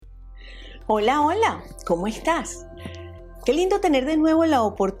Hola, hola, ¿cómo estás? Qué lindo tener de nuevo la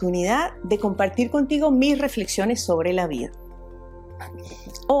oportunidad de compartir contigo mis reflexiones sobre la vida.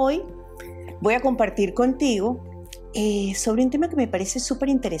 Hoy voy a compartir contigo sobre un tema que me parece súper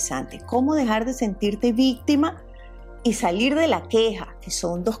interesante, cómo dejar de sentirte víctima y salir de la queja, que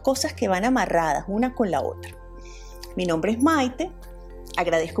son dos cosas que van amarradas una con la otra. Mi nombre es Maite,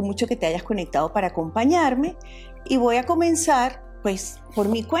 agradezco mucho que te hayas conectado para acompañarme y voy a comenzar por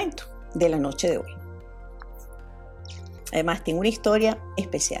mi cuento de la noche de hoy. Además, tengo una historia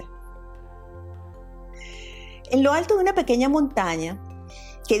especial. En lo alto de una pequeña montaña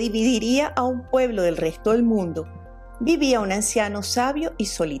que dividiría a un pueblo del resto del mundo, vivía un anciano sabio y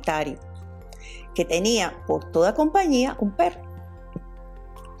solitario, que tenía por toda compañía un perro.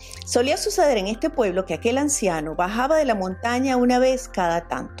 Solía suceder en este pueblo que aquel anciano bajaba de la montaña una vez cada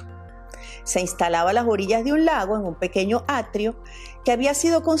tanto. Se instalaba a las orillas de un lago en un pequeño atrio que había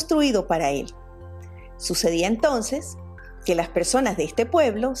sido construido para él. Sucedía entonces que las personas de este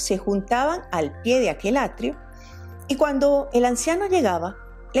pueblo se juntaban al pie de aquel atrio y cuando el anciano llegaba,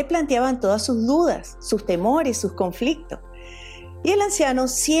 le planteaban todas sus dudas, sus temores, sus conflictos. Y el anciano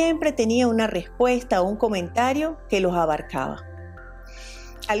siempre tenía una respuesta o un comentario que los abarcaba.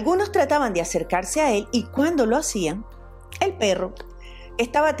 Algunos trataban de acercarse a él y cuando lo hacían, el perro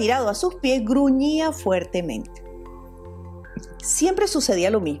estaba tirado a sus pies, gruñía fuertemente. Siempre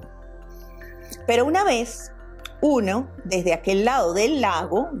sucedía lo mismo. Pero una vez, uno, desde aquel lado del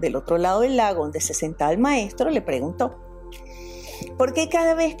lago, del otro lado del lago donde se sentaba el maestro, le preguntó: ¿por qué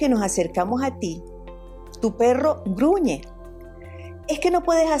cada vez que nos acercamos a ti, tu perro gruñe? ¿Es que no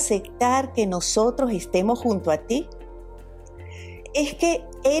puedes aceptar que nosotros estemos junto a ti? ¿Es que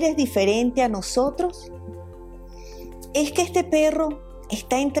eres diferente a nosotros? ¿Es que este perro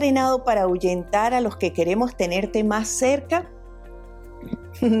está entrenado para ahuyentar a los que queremos tenerte más cerca?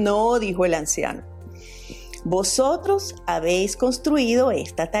 No, dijo el anciano. Vosotros habéis construido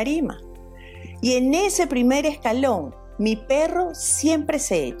esta tarima y en ese primer escalón mi perro siempre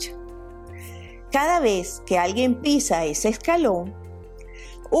se echa. Cada vez que alguien pisa ese escalón,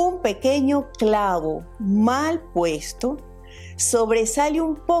 un pequeño clavo mal puesto sobresale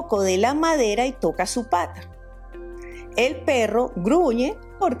un poco de la madera y toca su pata. El perro gruñe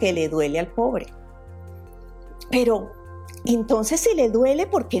porque le duele al pobre. Pero, entonces si le duele,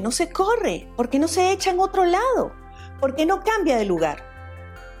 ¿por qué no se corre? ¿Por qué no se echa en otro lado? ¿Por qué no cambia de lugar?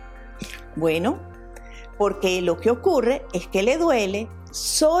 Bueno, porque lo que ocurre es que le duele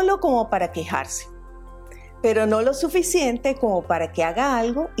solo como para quejarse, pero no lo suficiente como para que haga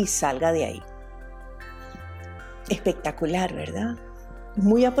algo y salga de ahí. Espectacular, ¿verdad?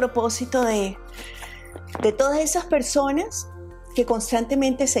 Muy a propósito de todas esas personas que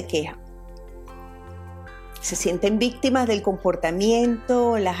constantemente se quejan. Se sienten víctimas del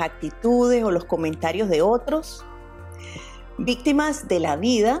comportamiento, las actitudes o los comentarios de otros, víctimas de la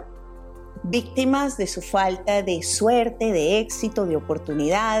vida, víctimas de su falta de suerte, de éxito, de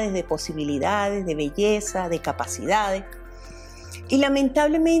oportunidades, de posibilidades, de belleza, de capacidades. Y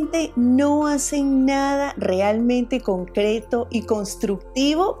lamentablemente no hacen nada realmente concreto y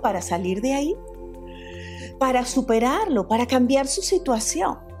constructivo para salir de ahí, para superarlo, para cambiar su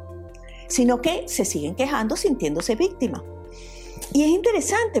situación, sino que se siguen quejando sintiéndose víctimas. Y es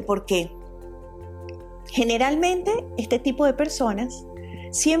interesante porque generalmente este tipo de personas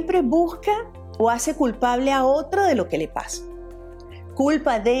siempre busca o hace culpable a otro de lo que le pasa.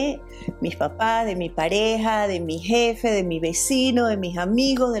 Culpa de mis papás, de mi pareja, de mi jefe, de mi vecino, de mis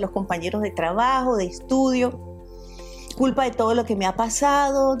amigos, de los compañeros de trabajo, de estudio. Culpa de todo lo que me ha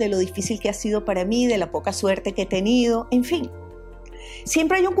pasado, de lo difícil que ha sido para mí, de la poca suerte que he tenido, en fin.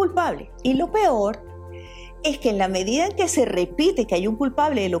 Siempre hay un culpable. Y lo peor es que en la medida en que se repite que hay un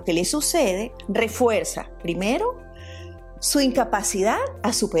culpable de lo que le sucede, refuerza, primero, su incapacidad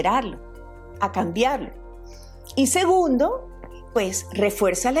a superarlo, a cambiarlo. Y segundo,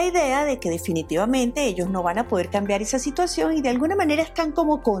 refuerza la idea de que definitivamente ellos no van a poder cambiar esa situación y de alguna manera están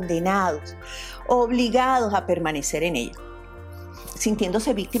como condenados, obligados a permanecer en ella,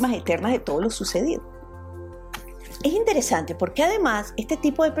 sintiéndose víctimas eternas de todo lo sucedido. Es interesante porque además este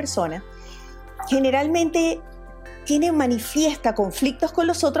tipo de personas generalmente manifiesta conflictos con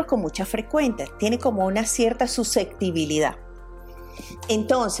los otros con mucha frecuencia, tiene como una cierta susceptibilidad.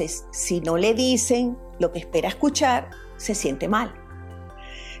 Entonces, si no le dicen lo que espera escuchar, se siente mal.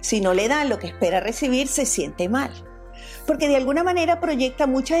 Si no le dan lo que espera recibir, se siente mal. Porque de alguna manera proyecta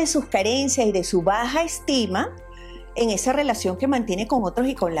muchas de sus carencias y de su baja estima en esa relación que mantiene con otros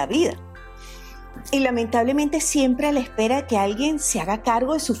y con la vida. Y lamentablemente siempre a la espera de que alguien se haga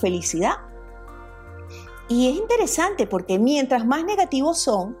cargo de su felicidad. Y es interesante porque mientras más negativos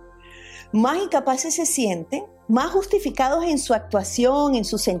son, más incapaces se sienten, más justificados en su actuación, en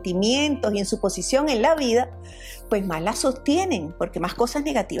sus sentimientos y en su posición en la vida, pues más la sostienen, porque más cosas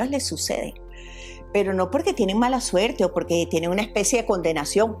negativas les suceden. Pero no porque tienen mala suerte o porque tienen una especie de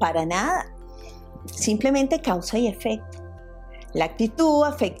condenación, para nada. Simplemente causa y efecto. La actitud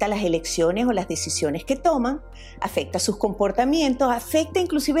afecta las elecciones o las decisiones que toman, afecta sus comportamientos, afecta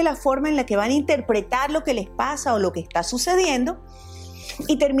inclusive la forma en la que van a interpretar lo que les pasa o lo que está sucediendo,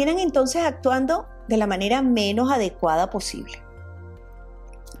 y terminan entonces actuando de la manera menos adecuada posible.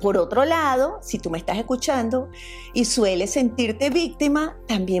 Por otro lado, si tú me estás escuchando y sueles sentirte víctima,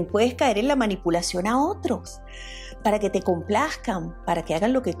 también puedes caer en la manipulación a otros para que te complazcan, para que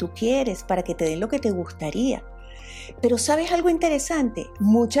hagan lo que tú quieres, para que te den lo que te gustaría. Pero ¿sabes algo interesante?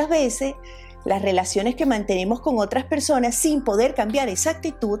 Muchas veces las relaciones que mantenemos con otras personas sin poder cambiar esa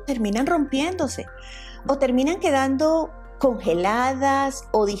actitud terminan rompiéndose o terminan quedando congeladas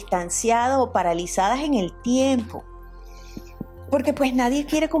o distanciadas o paralizadas en el tiempo. Porque pues nadie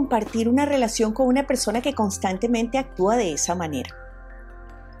quiere compartir una relación con una persona que constantemente actúa de esa manera.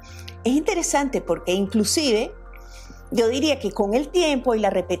 Es interesante porque inclusive yo diría que con el tiempo y la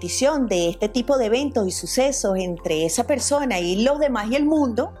repetición de este tipo de eventos y sucesos entre esa persona y los demás y el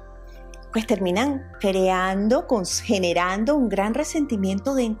mundo, pues terminan generando un gran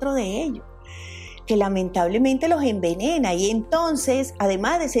resentimiento dentro de ellos, que lamentablemente los envenena, y entonces,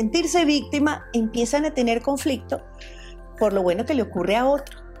 además de sentirse víctima, empiezan a tener conflicto por lo bueno que le ocurre a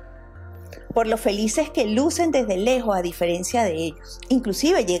otro, por lo felices que lucen desde lejos a diferencia de ellos.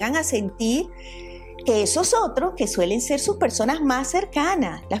 Inclusive llegan a sentir que esos otros, que suelen ser sus personas más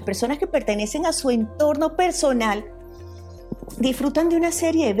cercanas, las personas que pertenecen a su entorno personal, disfrutan de una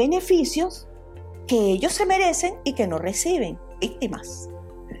serie de beneficios que ellos se merecen y que no reciben, víctimas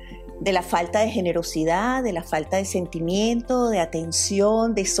de la falta de generosidad, de la falta de sentimiento, de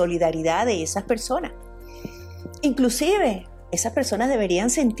atención, de solidaridad de esas personas. Inclusive, esas personas deberían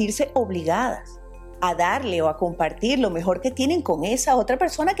sentirse obligadas a darle o a compartir lo mejor que tienen con esa otra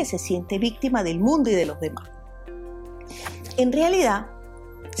persona que se siente víctima del mundo y de los demás. En realidad,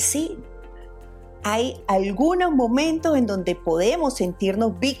 sí, hay algunos momentos en donde podemos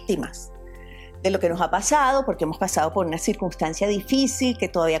sentirnos víctimas de lo que nos ha pasado, porque hemos pasado por una circunstancia difícil que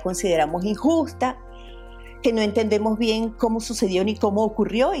todavía consideramos injusta, que no entendemos bien cómo sucedió ni cómo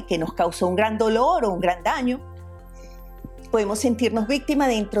ocurrió y que nos causó un gran dolor o un gran daño. Podemos sentirnos víctimas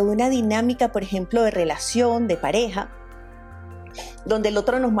dentro de una dinámica, por ejemplo, de relación, de pareja, donde el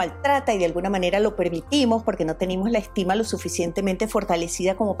otro nos maltrata y de alguna manera lo permitimos porque no tenemos la estima lo suficientemente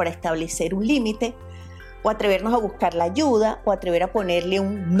fortalecida como para establecer un límite, o atrevernos a buscar la ayuda, o atrever a ponerle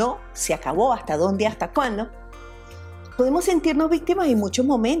un no, se acabó, hasta dónde, hasta cuándo. Podemos sentirnos víctimas en muchos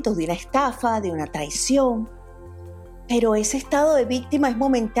momentos de una estafa, de una traición, pero ese estado de víctima es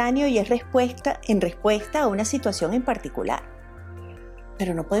momentáneo y es en respuesta a una situación en particular.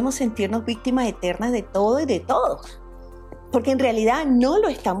 Pero no podemos sentirnos víctimas eternas de todo y de todos, porque en realidad no lo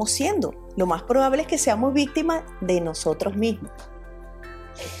estamos siendo. Lo más probable es que seamos víctimas de nosotros mismos,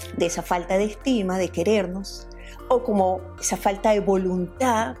 de esa falta de estima, de querernos, o como esa falta de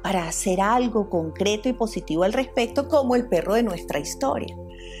voluntad para hacer algo concreto y positivo al respecto, como el perro de nuestra historia.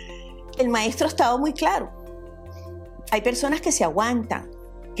 El maestro ha estado muy claro. Hay personas que se aguantan,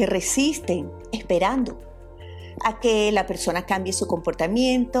 que resisten, esperando a que la persona cambie su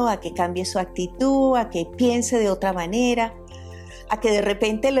comportamiento, a que cambie su actitud, a que piense de otra manera, a que de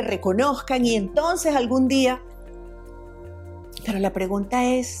repente le reconozcan y entonces algún día. Pero la pregunta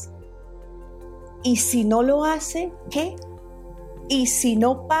es, ¿y si no lo hace, qué? ¿Y si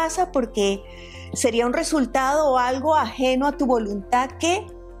no pasa porque sería un resultado o algo ajeno a tu voluntad, qué?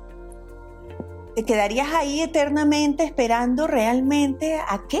 ¿Te quedarías ahí eternamente esperando realmente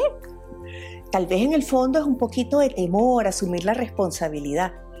a qué? Tal vez en el fondo es un poquito de temor a asumir la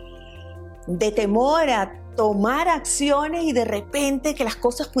responsabilidad, de temor a tomar acciones y de repente que las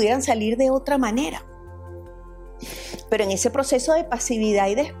cosas pudieran salir de otra manera. Pero en ese proceso de pasividad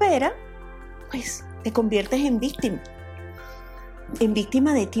y de espera, pues te conviertes en víctima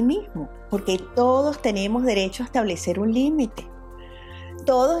de ti mismo, porque todos tenemos derecho a establecer un límite.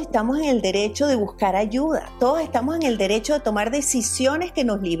 Todos estamos en el derecho de buscar ayuda, todos estamos en el derecho de tomar decisiones que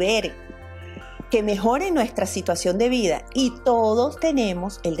nos liberen, que mejoren nuestra situación de vida, y todos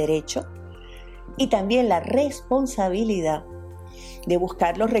tenemos el derecho y también la responsabilidad de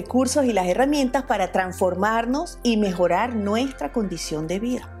buscar los recursos y las herramientas para transformarnos y mejorar nuestra condición de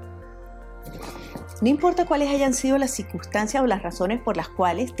vida. No importa cuáles hayan sido las circunstancias o las razones por las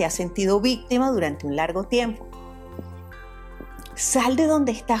cuales te has sentido víctima durante un largo tiempo. Sal de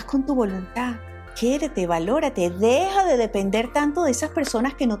donde estás con tu voluntad. quiérete, valórate, deja de depender tanto de esas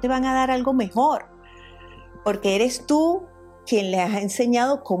personas que no te van a dar algo mejor, porque eres tú quien le has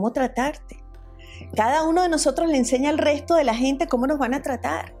enseñado cómo tratarte. Cada uno de nosotros le enseña al resto de la gente cómo nos van a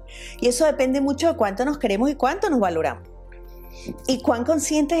tratar, y eso depende mucho de cuánto nos queremos y cuánto nos valoramos. Y cuán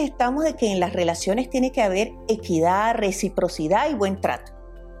conscientes estamos de que en las relaciones tiene que haber equidad, reciprocidad y buen trato.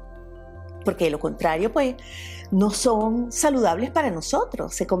 Porque de lo contrario, pues, no son saludables para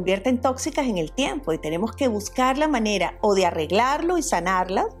nosotros, se convierten tóxicas en el tiempo y tenemos que buscar la manera o de arreglarlo y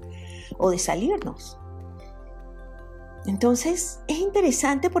sanarlas o de salirnos. Entonces, es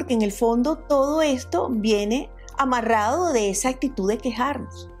interesante porque en el fondo todo esto viene amarrado de esa actitud de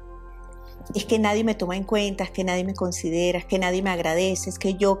quejarnos. Es que nadie me toma en cuenta, es que nadie me considera, es que nadie me agradece, es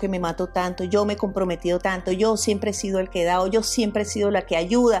que yo que me mato tanto, yo me he comprometido tanto, yo siempre he sido el que da o yo siempre he sido la que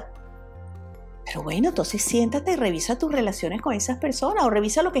ayuda. Pero bueno, entonces siéntate y revisa tus relaciones con esas personas o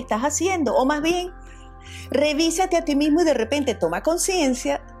revisa lo que estás haciendo o más bien, revísate a ti mismo y de repente toma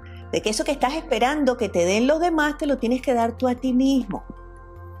conciencia de que eso que estás esperando que te den los demás te lo tienes que dar tú a ti mismo.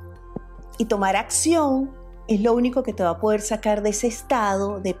 Y tomar acción es lo único que te va a poder sacar de ese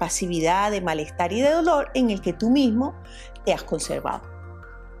estado de pasividad, de malestar y de dolor en el que tú mismo te has conservado.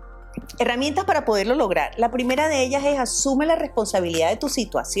 Herramientas para poderlo lograr. La primera de ellas es asume la responsabilidad de tu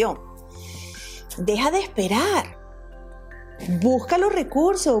situación. Deja de esperar. Busca los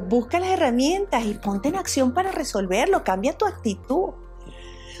recursos, busca las herramientas y ponte en acción para resolverlo. Cambia tu actitud.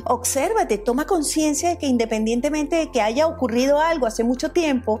 Obsérvate, toma conciencia de que independientemente de que haya ocurrido algo hace mucho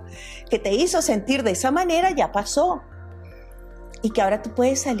tiempo que te hizo sentir de esa manera, ya pasó. Y que ahora tú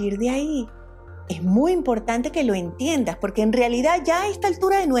puedes salir de ahí. Es muy importante que lo entiendas porque en realidad ya a esta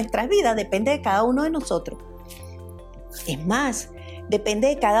altura de nuestras vidas depende de cada uno de nosotros. Es más, depende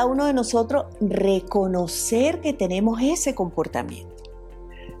de cada uno de nosotros reconocer que tenemos ese comportamiento.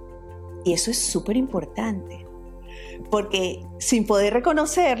 Y eso es súper importante. Porque sin poder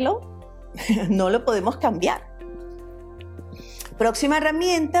reconocerlo, no lo podemos cambiar. Próxima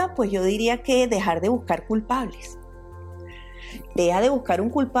herramienta, pues yo diría que dejar de buscar culpables. Deja de buscar un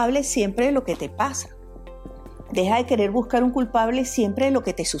culpable siempre de lo que te pasa. Deja de querer buscar un culpable siempre de lo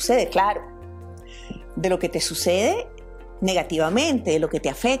que te sucede, claro. De lo que te sucede negativamente, de lo que te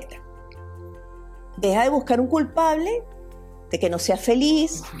afecta. Deja de buscar un culpable de que no seas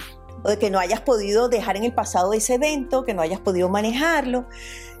feliz, o de que no hayas podido dejar en el pasado ese evento, que no hayas podido manejarlo,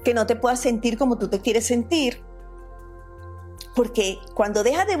 que no te puedas sentir como tú te quieres sentir. Porque cuando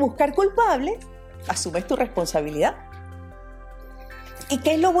dejas de buscar culpables, asumes tu responsabilidad. ¿Y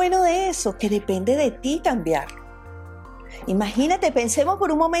qué es lo bueno de eso? Que depende de ti cambiarlo. Imagínate, pensemos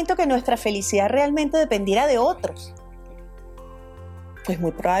por un momento que nuestra felicidad realmente dependiera de otros. Pues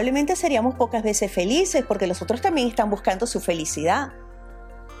muy probablemente seríamos pocas veces felices porque los otros también están buscando su felicidad.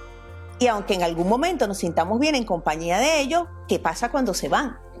 Y aunque en algún momento nos sintamos bien en compañía de ellos, ¿qué pasa cuando se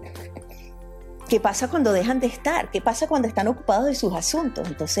van? ¿Qué pasa cuando dejan de estar? ¿Qué pasa cuando están ocupados de sus asuntos?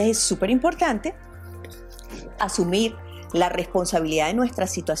 Entonces es súper importante asumir la responsabilidad de nuestra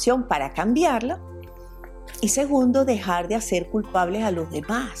situación para cambiarla. Y segundo, dejar de hacer culpables a los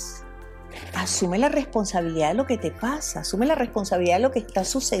demás. Asume la responsabilidad de lo que te pasa, asume la responsabilidad de lo que está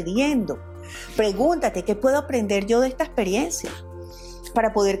sucediendo. Pregúntate, ¿qué puedo aprender yo de esta experiencia?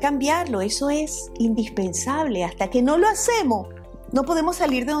 Para poder cambiarlo, eso es indispensable. Hasta que no lo hacemos, no podemos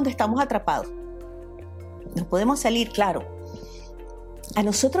salir de donde estamos atrapados. No podemos salir, claro. A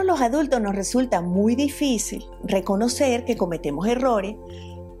nosotros los adultos nos resulta muy difícil reconocer que cometemos errores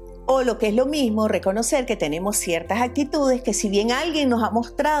o lo que es lo mismo, reconocer que tenemos ciertas actitudes que si bien alguien nos ha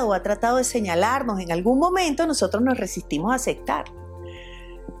mostrado o ha tratado de señalarnos en algún momento, nosotros nos resistimos a aceptar.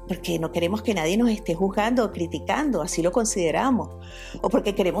 Porque no queremos que nadie nos esté juzgando o criticando, así lo consideramos, o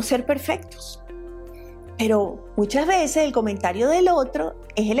porque queremos ser perfectos. Pero muchas veces el comentario del otro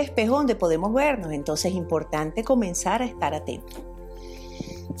es el espejo donde podemos vernos, entonces es importante comenzar a estar atentos.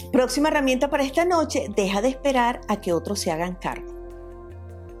 Próxima herramienta para esta noche, deja de esperar a que otros se hagan cargo.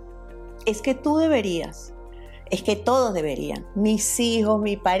 Es que tú deberías, es que todos deberían, mis hijos,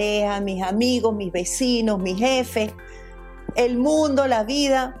 mi pareja, mis amigos, mis vecinos, mi jefe, el mundo, la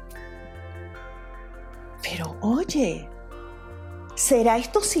vida. Pero oye, ¿será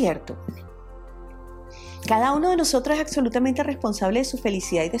esto cierto? Cada uno de nosotros es absolutamente responsable de su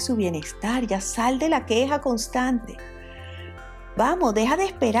felicidad y de su bienestar. Ya sal de la queja constante. Vamos, deja de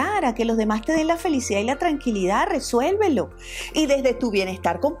esperar a que los demás te den la felicidad y la tranquilidad, resuélvelo. Y desde tu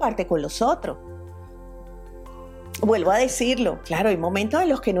bienestar comparte con los otros. Vuelvo a decirlo, claro, hay momentos en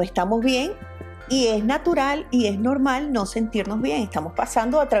los que no estamos bien y es natural y es normal no sentirnos bien. Estamos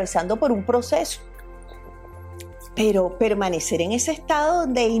atravesando por un proceso. Pero permanecer en ese estado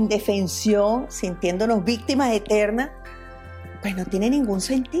de indefensión, sintiéndonos víctimas eternas, pues no tiene ningún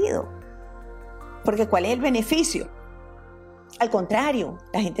sentido. Porque ¿cuál es el beneficio? Al contrario,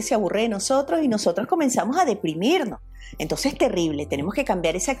 la gente se aburre de nosotros y nosotros comenzamos a deprimirnos. Entonces es terrible, tenemos que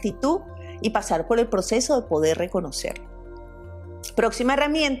cambiar esa actitud y pasar por el proceso de poder reconocerlo. Próxima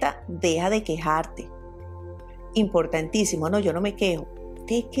herramienta, deja de quejarte. Importantísimo, no, yo no me quejo.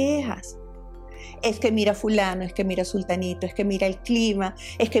 Te quejas. Es que mira fulano, es que mira sultanito, es que mira el clima,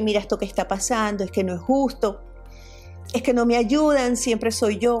 es que mira esto que está pasando, es que no es justo, es que no me ayudan, siempre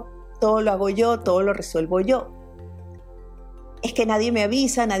soy yo, todo lo hago yo, todo lo resuelvo yo. Es que nadie me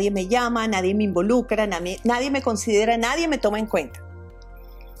avisa, nadie me llama, nadie me involucra, nadie me considera, nadie me toma en cuenta.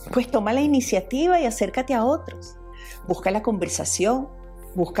 Pues toma la iniciativa y acércate a otros. Busca la conversación,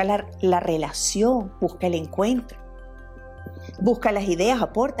 busca la relación, busca el encuentro. Busca las ideas,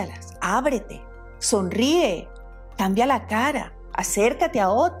 apórtalas, ábrete, sonríe, cambia la cara, acércate a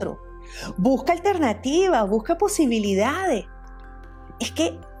otro. Busca alternativas, busca posibilidades. Es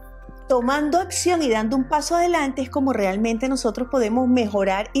que tomando acción y dando un paso adelante es como realmente nosotros podemos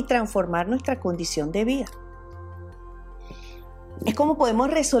mejorar y transformar nuestra condición de vida. Es como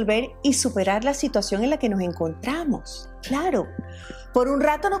podemos resolver y superar la situación en la que nos encontramos. Claro, por un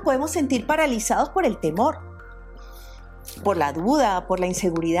rato nos podemos sentir paralizados por el temor, por la duda, por la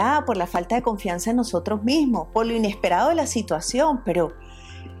inseguridad, por la falta de confianza en nosotros mismos, por lo inesperado de la situación, pero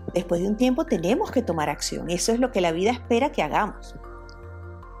después de un tiempo tenemos que tomar acción y eso es lo que la vida espera que hagamos.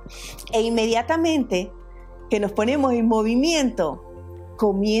 E inmediatamente que nos ponemos en movimiento,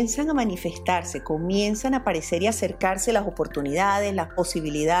 comienzan a manifestarse, comienzan a aparecer y acercarse las oportunidades, las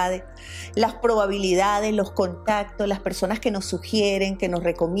posibilidades, las probabilidades, los contactos, las personas que nos sugieren, que nos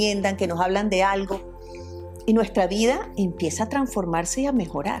recomiendan, que nos hablan de algo. Y nuestra vida empieza a transformarse y a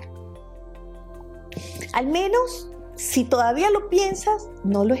mejorar. Al menos, si todavía lo piensas,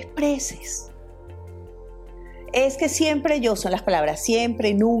 no lo expreses. Es que siempre yo, son las palabras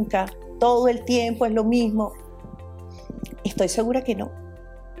siempre, nunca, todo el tiempo es lo mismo. Estoy segura que no.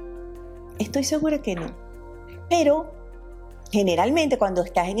 Estoy segura que no. Pero generalmente cuando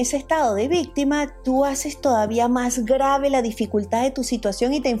estás en ese estado de víctima, tú haces todavía más grave la dificultad de tu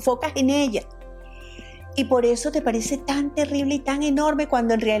situación y te enfocas en ella. Y por eso te parece tan terrible y tan enorme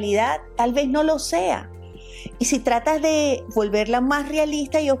cuando en realidad tal vez no lo sea. Y si tratas de volverla más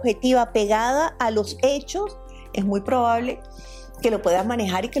realista y objetiva, pegada a los hechos, es muy probable que lo puedas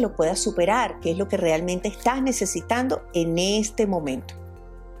manejar y que lo puedas superar, que es lo que realmente estás necesitando en este momento.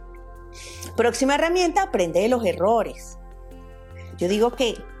 Próxima herramienta, aprende de los errores. Yo digo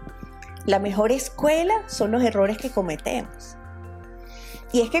que la mejor escuela son los errores que cometemos.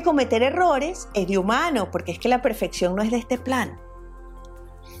 Y es que cometer errores es de humano, porque es que la perfección no es de este plano.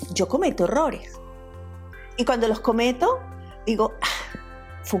 Yo cometo errores. Y cuando los cometo, digo,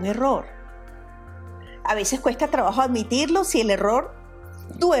 fue un error. A veces cuesta trabajo admitirlo si el error,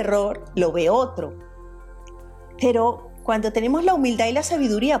 tu error, lo ve otro. Pero cuando tenemos la humildad y la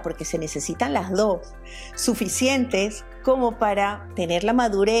sabiduría, porque se necesitan las dos, suficientes como para tener la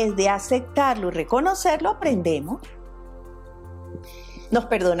madurez de aceptarlo y reconocerlo, aprendemos. Nos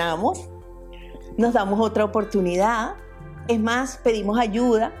perdonamos, nos damos otra oportunidad, es más, pedimos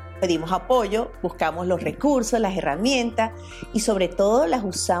ayuda, pedimos apoyo, buscamos los recursos, las herramientas y sobre todo las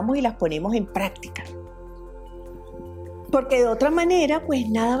usamos y las ponemos en práctica. Porque de otra manera, pues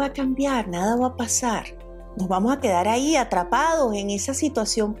nada va a cambiar, nada va a pasar. Nos vamos a quedar ahí atrapados en esa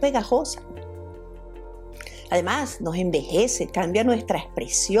situación pegajosa. Además, nos envejece, cambia nuestra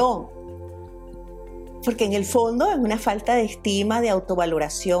expresión. Porque en el fondo es una falta de estima, de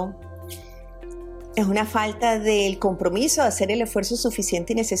autovaloración. Es una falta del compromiso de hacer el esfuerzo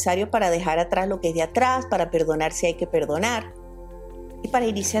suficiente y necesario para dejar atrás lo que es de atrás, para perdonar si hay que perdonar y para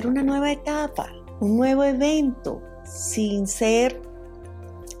iniciar una nueva etapa, un nuevo evento, sin ser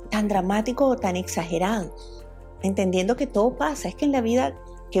tan dramáticos o tan exagerados, entendiendo que todo pasa. Es que en la vida,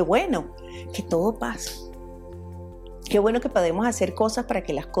 qué bueno que todo pasa. Qué bueno que podemos hacer cosas para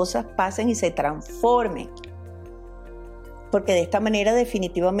que las cosas pasen y se transformen. Porque de esta manera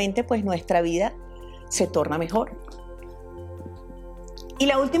definitivamente pues nuestra vida se torna mejor. Y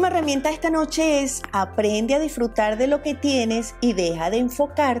la última herramienta de esta noche es aprende a disfrutar de lo que tienes y deja de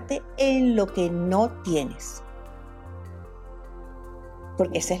enfocarte en lo que no tienes.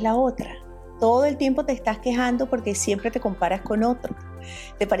 Porque esa es la otra. Todo el tiempo te estás quejando porque siempre te comparas con otros.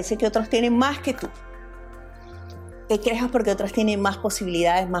 Te parece que otros tienen más que tú. Te quejas porque otros tienen más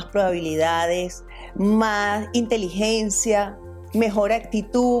posibilidades, más probabilidades, más inteligencia, mejor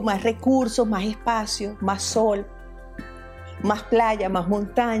actitud, más recursos, más espacio, más sol, más playa, más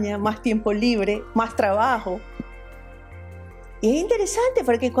montaña, más tiempo libre, más trabajo. Y es interesante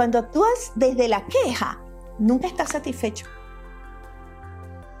porque cuando actúas desde la queja, nunca estás satisfecho.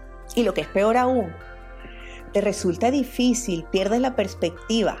 Y lo que es peor aún, te resulta difícil, pierdes la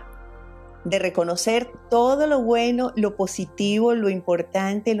perspectiva de reconocer todo lo bueno, lo positivo, lo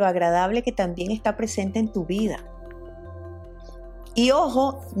importante, lo agradable que también está presente en tu vida. Y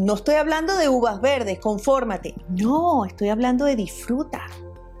ojo, no estoy hablando de uvas verdes, confórmate. No, estoy hablando de disfrutar.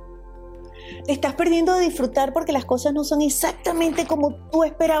 Te estás perdiendo de disfrutar porque las cosas no son exactamente como tú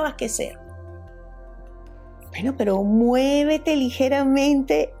esperabas que sean. Bueno, pero muévete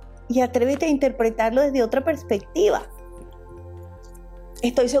ligeramente y atrévete a interpretarlo desde otra perspectiva.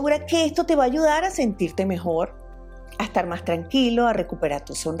 Estoy segura que esto te va a ayudar a sentirte mejor, a estar más tranquilo, a recuperar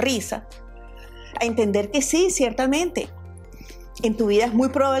tu sonrisa, a entender que sí, ciertamente, en tu vida es muy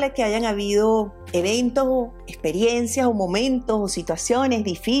probable que hayan habido eventos, experiencias o momentos o situaciones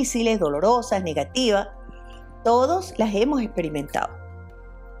difíciles, dolorosas, negativas. Todos las hemos experimentado.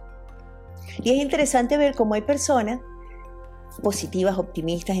 Y es interesante ver cómo hay personas positivas,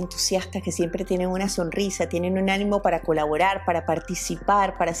 optimistas, entusiastas, que siempre tienen una sonrisa, tienen un ánimo para colaborar, para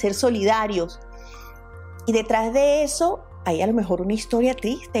participar, para ser solidarios. Y detrás de eso hay a lo mejor una historia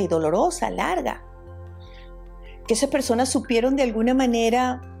triste y dolorosa, larga, que esas personas supieron de alguna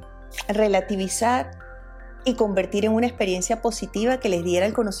manera relativizar y convertir en una experiencia positiva que les diera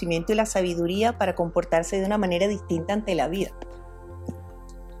el conocimiento y la sabiduría para comportarse de una manera distinta ante la vida.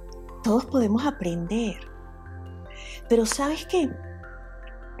 Todos podemos aprender. Pero ¿sabes qué?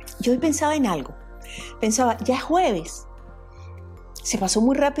 Yo hoy pensaba en algo. Pensaba, ya es jueves. Se pasó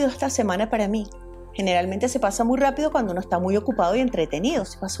muy rápido esta semana para mí. Generalmente se pasa muy rápido cuando uno está muy ocupado y entretenido.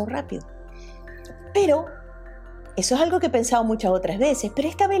 Se pasó rápido. Pero eso es algo que he pensado muchas otras veces. Pero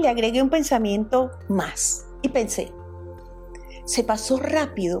esta vez le agregué un pensamiento más. Y pensé, se pasó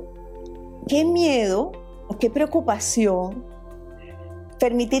rápido. ¿Qué miedo o qué preocupación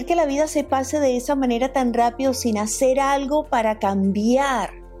permitir que la vida se pase de esa manera tan rápido sin hacer algo para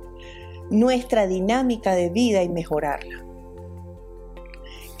cambiar nuestra dinámica de vida y mejorarla?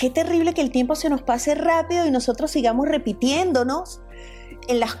 Qué terrible que el tiempo se nos pase rápido y nosotros sigamos repitiéndonos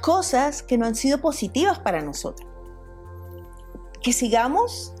en las cosas que no han sido positivas para nosotros. Que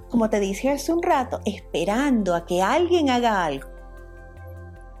sigamos, como te dije hace un rato, esperando a que alguien haga algo.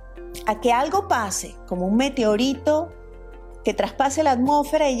 A que algo pase, como un meteorito que traspase la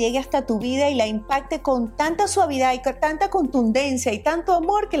atmósfera y llegue hasta tu vida y la impacte con tanta suavidad y con tanta contundencia y tanto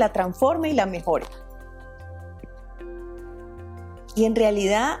amor que la transforme y la mejore. Y en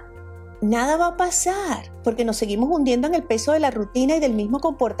realidad nada va a pasar porque nos seguimos hundiendo en el peso de la rutina y del mismo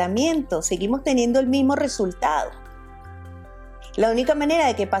comportamiento, seguimos teniendo el mismo resultado. La única manera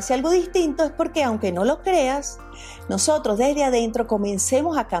de que pase algo distinto es porque, aunque no lo creas, nosotros desde adentro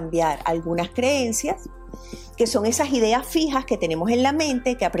comencemos a cambiar algunas creencias, que son esas ideas fijas que tenemos en la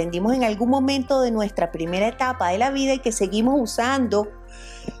mente, que aprendimos en algún momento de nuestra primera etapa de la vida y que seguimos usando,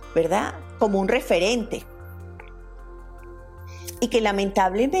 ¿verdad?, como un referente. Y que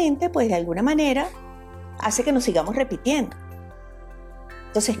lamentablemente, pues de alguna manera, hace que nos sigamos repitiendo.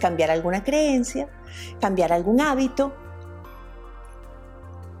 Entonces, cambiar alguna creencia, cambiar algún hábito.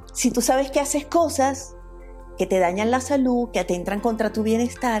 Si tú sabes que haces cosas que te dañan la salud, que atentan contra tu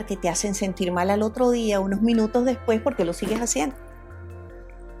bienestar, que te hacen sentir mal al otro día, unos minutos después, ¿por qué lo sigues haciendo?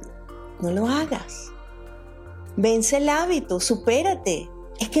 No lo hagas. Vence el hábito, supérate.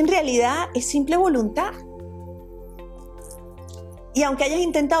 Es que en realidad es simple voluntad. Y aunque hayas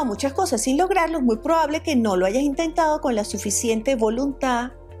intentado muchas cosas sin lograrlo, es muy probable que no lo hayas intentado con la suficiente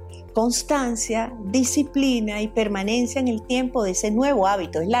voluntad, constancia, disciplina y permanencia en el tiempo de ese nuevo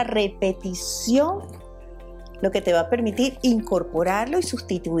hábito. Es la repetición lo que te va a permitir incorporarlo y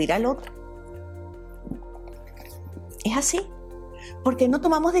sustituir al otro. Es así. ¿Por qué no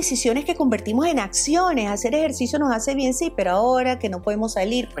tomamos decisiones que convertimos en acciones? Hacer ejercicio nos hace bien, sí, pero ahora que no podemos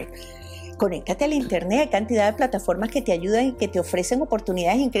salir, pues conéctate al internet. Hay cantidad de plataformas que te ayudan y que te ofrecen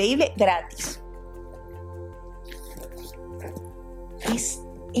oportunidades increíbles gratis.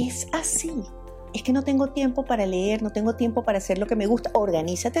 Es así. Es que no tengo tiempo para leer, no tengo tiempo para hacer lo que me gusta.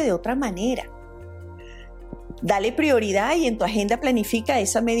 Organízate de otra manera. Dale prioridad y en tu agenda planifica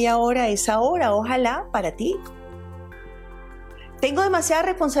esa media hora, esa hora, ojalá, para ti. Tengo demasiadas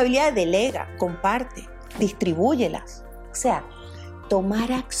responsabilidades, delega, comparte, distribúyelas. O sea,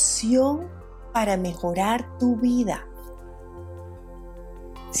 tomar acción para mejorar tu vida.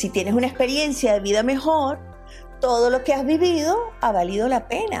 Si tienes una experiencia de vida mejor, todo lo que has vivido ha valido la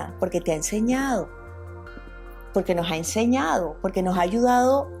pena porque te ha enseñado, porque nos ha enseñado, porque nos ha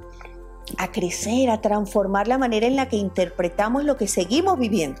ayudado a crecer, a transformar la manera en la que interpretamos lo que seguimos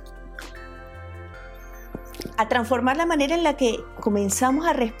viviendo. a transformar la manera en la que comenzamos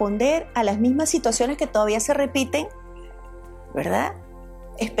a responder a las mismas situaciones que todavía se repiten, ¿verdad?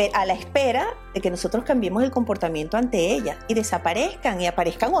 A la espera de que nosotros cambiemos el comportamiento ante ellas y desaparezcan y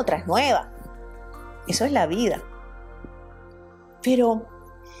aparezcan otras nuevas. Eso es la vida. Pero,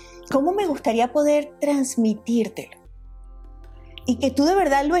 ¿cómo me gustaría poder transmitírtelo? Y que tú de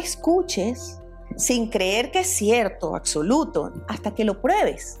verdad lo escuches sin creer que es cierto, absoluto, hasta que lo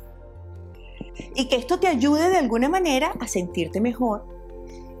pruebes. Y que esto te ayude de alguna manera a sentirte mejor,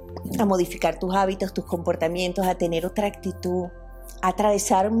 a modificar tus hábitos, tus comportamientos, a tener otra actitud, a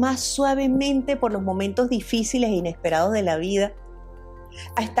atravesar más suavemente por los momentos difíciles e inesperados de la vida,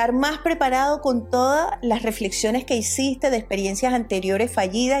 a estar más preparado con todas las reflexiones que hiciste de experiencias anteriores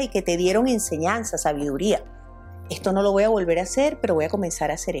fallidas y que te dieron enseñanza, sabiduría. Esto no lo voy a volver a hacer, pero voy a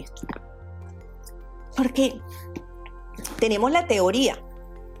comenzar a hacer esto. Porque tenemos la teoría,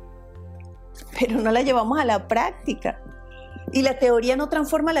 pero no la llevamos a la práctica. Y la teoría no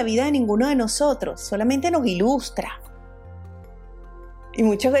transforma la vida de ninguno de nosotros, solamente nos ilustra. Y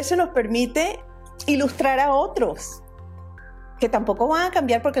muchas veces nos permite ilustrar a otros, que tampoco van a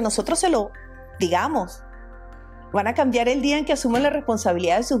cambiar porque nosotros se lo digamos. Van a cambiar el día en que asumen la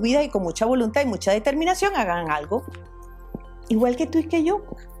responsabilidad de sus vidas y con mucha voluntad y mucha determinación hagan algo. Igual que tú y que yo.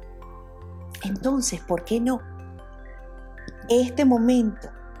 Entonces, ¿por qué no? Este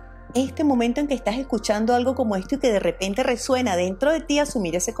momento en que estás escuchando algo como esto y que de repente resuena dentro de ti,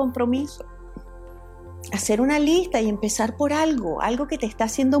 asumir ese compromiso. Hacer una lista y empezar por algo que te está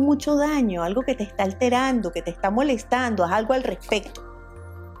haciendo mucho daño, algo que te está alterando, que te está molestando, haz algo al respecto.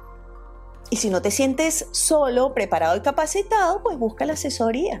 Y si no te sientes solo, preparado y capacitado, pues busca la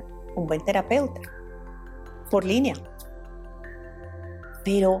asesoría, un buen terapeuta, por línea.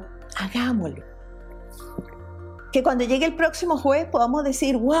 Pero hagámoslo. Que cuando llegue el próximo jueves podamos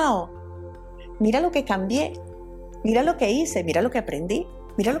decir, wow, mira lo que cambié, mira lo que hice, mira lo que aprendí,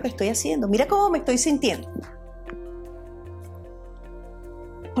 mira lo que estoy haciendo, mira cómo me estoy sintiendo.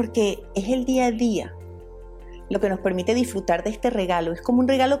 Porque es el día a día lo que nos permite disfrutar de este regalo. Es como un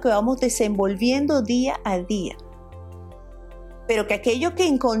regalo que vamos desenvolviendo día a día. Pero que aquello que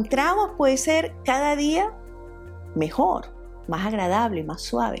encontramos puede ser cada día mejor, más agradable, más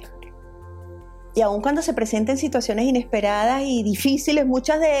suave. Y aun cuando se presenten situaciones inesperadas y difíciles,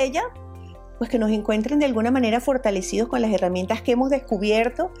 muchas de ellas, pues que nos encuentren de alguna manera fortalecidos con las herramientas que hemos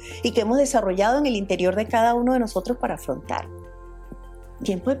descubierto y que hemos desarrollado en el interior de cada uno de nosotros para afrontar.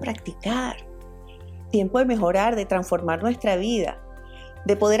 Tiempo de practicar, tiempo de mejorar, de transformar nuestra vida,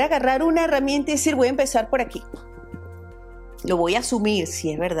 de poder agarrar una herramienta y decir, voy a empezar por aquí. Lo voy a asumir,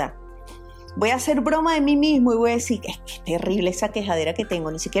 si es verdad. Voy a hacer broma de mí mismo y voy a decir, es que es terrible esa quejadera que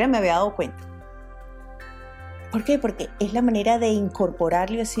tengo, ni siquiera me había dado cuenta. ¿Por qué? Porque es la manera de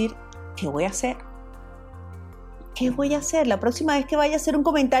incorporarlo y decir, ¿qué voy a hacer? ¿Qué voy a hacer? La próxima vez que vaya a hacer un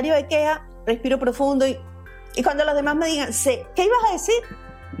comentario de queja, respiro profundo y cuando los demás me digan, ¿qué ibas a decir?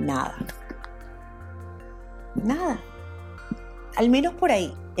 Nada. Al menos por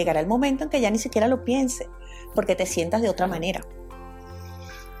ahí llegará el momento en que ya ni siquiera lo pienses, porque te sientas de otra manera.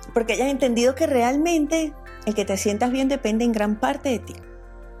 Porque hayas entendido que realmente el que te sientas bien depende en gran parte de ti.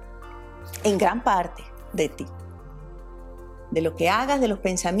 En gran parte de ti. De lo que hagas, de los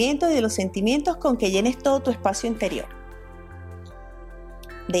pensamientos y de los sentimientos con que llenes todo tu espacio interior.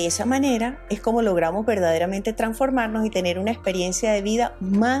 De esa manera es como logramos verdaderamente transformarnos y tener una experiencia de vida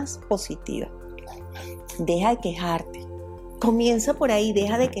más positiva. Deja de quejarte. Comienza por ahí,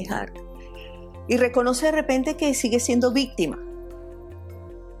 deja de quejarte. Y reconoce de repente que sigues siendo víctima.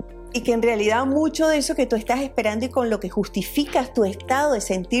 Y que en realidad mucho de eso que tú estás esperando y con lo que justificas tu estado de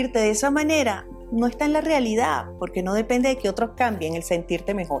sentirte de esa manera no está en la realidad, porque no depende de que otros cambien el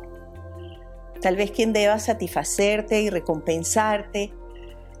sentirte mejor. Tal vez quien deba satisfacerte y recompensarte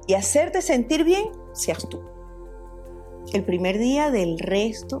y hacerte sentir bien seas tú. El primer día del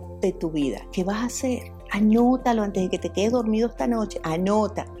resto de tu vida. ¿Qué vas a hacer? Anótalo antes de que te quedes dormido esta noche.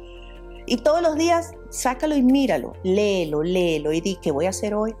 Anota. Y todos los días sácalo y míralo. Léelo y di ¿qué voy a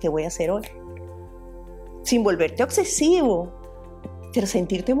hacer hoy? ¿Qué voy a hacer hoy? Sin volverte obsesivo, pero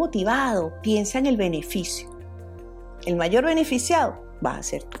sentirte motivado. Piensa en el beneficio. El mayor beneficiado vas a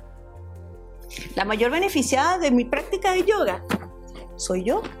ser tú. La mayor beneficiada de mi práctica de yoga soy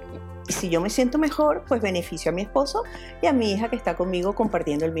yo. Y si yo me siento mejor, pues beneficio a mi esposo y a mi hija que está conmigo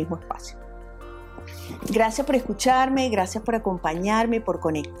compartiendo el mismo espacio. Gracias por escucharme, gracias por acompañarme, por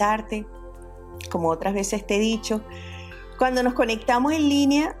conectarte. Como otras veces te he dicho, cuando nos conectamos en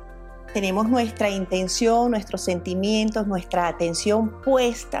línea, tenemos nuestra intención, nuestros sentimientos, nuestra atención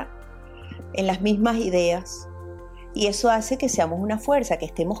puesta en las mismas ideas. Y eso hace que seamos una fuerza, que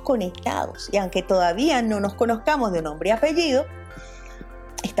estemos conectados. Y aunque todavía no nos conozcamos de nombre y apellido,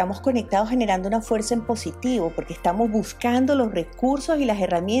 estamos conectados generando una fuerza en positivo, porque estamos buscando los recursos y las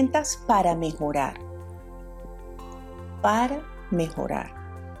herramientas para mejorar. Para mejorar.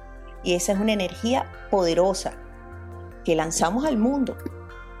 Y esa es una energía poderosa que lanzamos al mundo.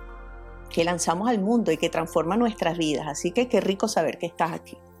 Y que transforma nuestras vidas. Así que qué rico saber que estás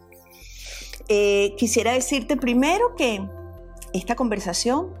aquí. Quisiera decirte primero que esta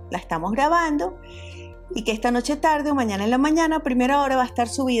conversación la estamos grabando y que esta noche tarde o mañana en la mañana, a primera hora, va a estar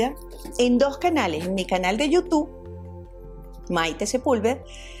subida en 2 canales. En mi canal de YouTube, Maite Sepúlveda,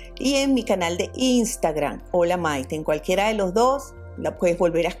 y en mi canal de Instagram, Hola Maite. En cualquiera de los 2 la puedes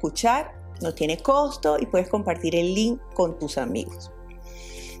volver a escuchar, no tiene costo y puedes compartir el link con tus amigos.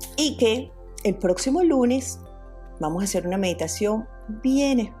 Y que el próximo lunes vamos a hacer una meditación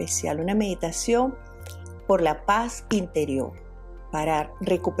bien especial, una meditación por la paz interior, para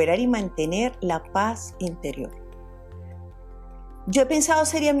recuperar y mantener la paz interior. Yo he pensado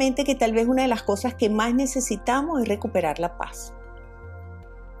seriamente que tal vez una de las cosas que más necesitamos es recuperar la paz.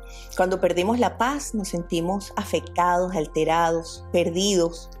 Cuando perdemos la paz nos sentimos afectados, alterados,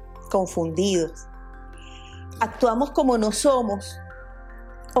 perdidos, confundidos. Actuamos como no somos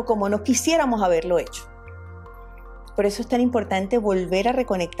o como no quisiéramos haberlo hecho. Por eso es tan importante volver a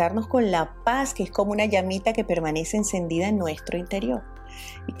reconectarnos con la paz, que es como una llamita que permanece encendida en nuestro interior.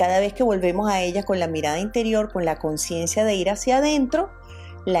 Y cada vez que volvemos a ella con la mirada interior, con la conciencia de ir hacia adentro,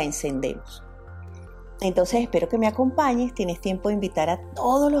 la encendemos. Entonces espero que me acompañes. Tienes tiempo de invitar a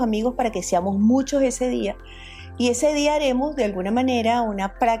todos los amigos para que seamos muchos ese día. Y ese día haremos de alguna manera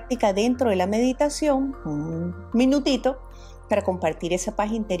una práctica dentro de la meditación, un minutito, para compartir esa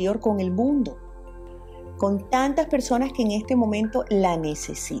paz interior con el mundo, con tantas personas que en este momento la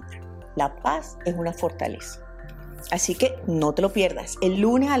necesitan. La paz es una fortaleza. Así que no te lo pierdas. El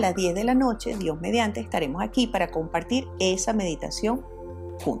lunes a las 10 de la noche, Dios mediante, estaremos aquí para compartir esa meditación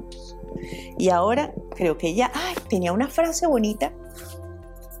juntos. Y ahora creo que ya tenía una frase bonita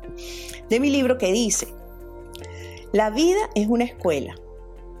de mi libro que dice: la vida es una escuela.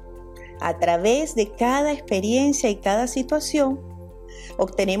 A través de cada experiencia y cada situación,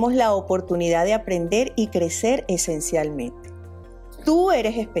 obtenemos la oportunidad de aprender y crecer esencialmente. Tú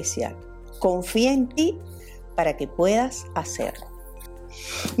eres especial. Confía en ti para que puedas hacerlo.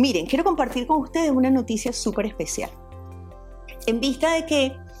 Miren, quiero compartir con ustedes una noticia súper especial. En vista de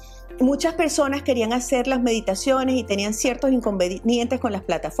que muchas personas querían hacer las meditaciones y tenían ciertos inconvenientes con las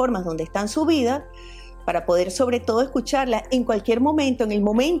plataformas donde están subidas, para poder sobre todo escucharlas en cualquier momento, en el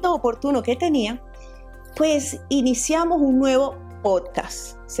momento oportuno que tenían, pues iniciamos un nuevo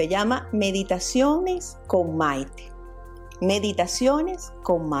podcast. Se llama Meditaciones con Maite. Meditaciones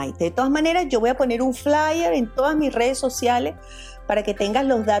con Maite. De todas maneras, yo voy a poner un flyer en todas mis redes sociales para que tengas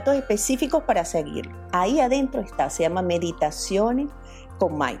los datos específicos para seguirlo. Ahí adentro está, se llama Meditaciones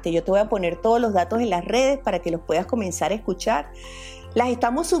con Maite. Yo te voy a poner todos los datos en las redes para que los puedas comenzar a escuchar. Las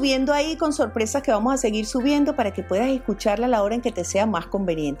estamos subiendo ahí con sorpresas que vamos a seguir subiendo para que puedas escucharla a la hora en que te sea más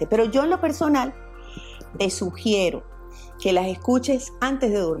conveniente. Pero yo en lo personal te sugiero que las escuches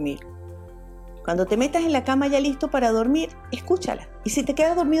antes de dormir. Cuando te metas en la cama ya listo para dormir, escúchala. Y si te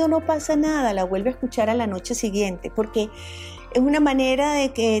quedas dormido no pasa nada, la vuelve a escuchar a la noche siguiente, porque es una manera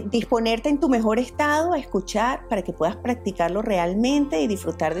de que disponerte en tu mejor estado a escuchar para que puedas practicarlo realmente y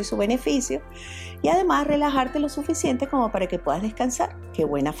disfrutar de su beneficio. Y además relajarte lo suficiente como para que puedas descansar. Qué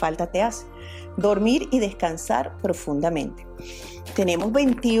buena falta te hace dormir y descansar profundamente. Tenemos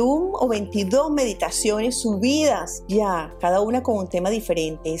 21 o 22 meditaciones subidas ya, cada una con un tema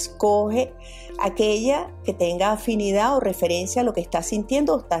diferente. Escoge aquella que tenga afinidad o referencia a lo que estás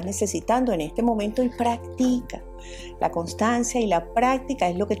sintiendo o estás necesitando en este momento y practica. La constancia y la práctica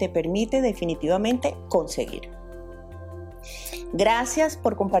es lo que te permite definitivamente conseguir. Gracias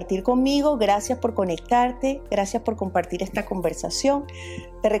por compartir conmigo, gracias por conectarte, gracias por compartir esta conversación.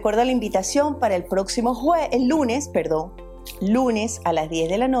 Te recuerdo la invitación para el próximo lunes a las 10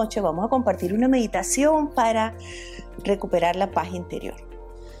 de la noche. Vamos a compartir una meditación para recuperar la paz interior.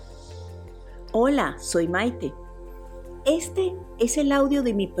 Hola, soy Maite. Este es el audio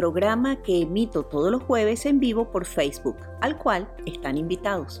de mi programa que emito todos los jueves en vivo por Facebook, al cual están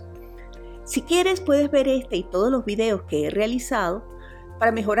invitados. Si quieres, puedes ver este y todos los videos que he realizado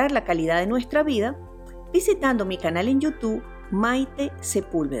para mejorar la calidad de nuestra vida visitando mi canal en YouTube, Maite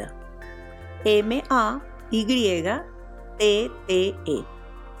Sepúlveda. MAYTTE.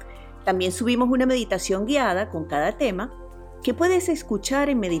 También subimos una meditación guiada con cada tema que puedes escuchar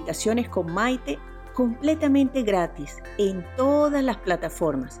en Meditaciones con Maite completamente gratis en todas las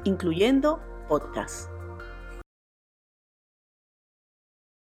plataformas, incluyendo podcasts.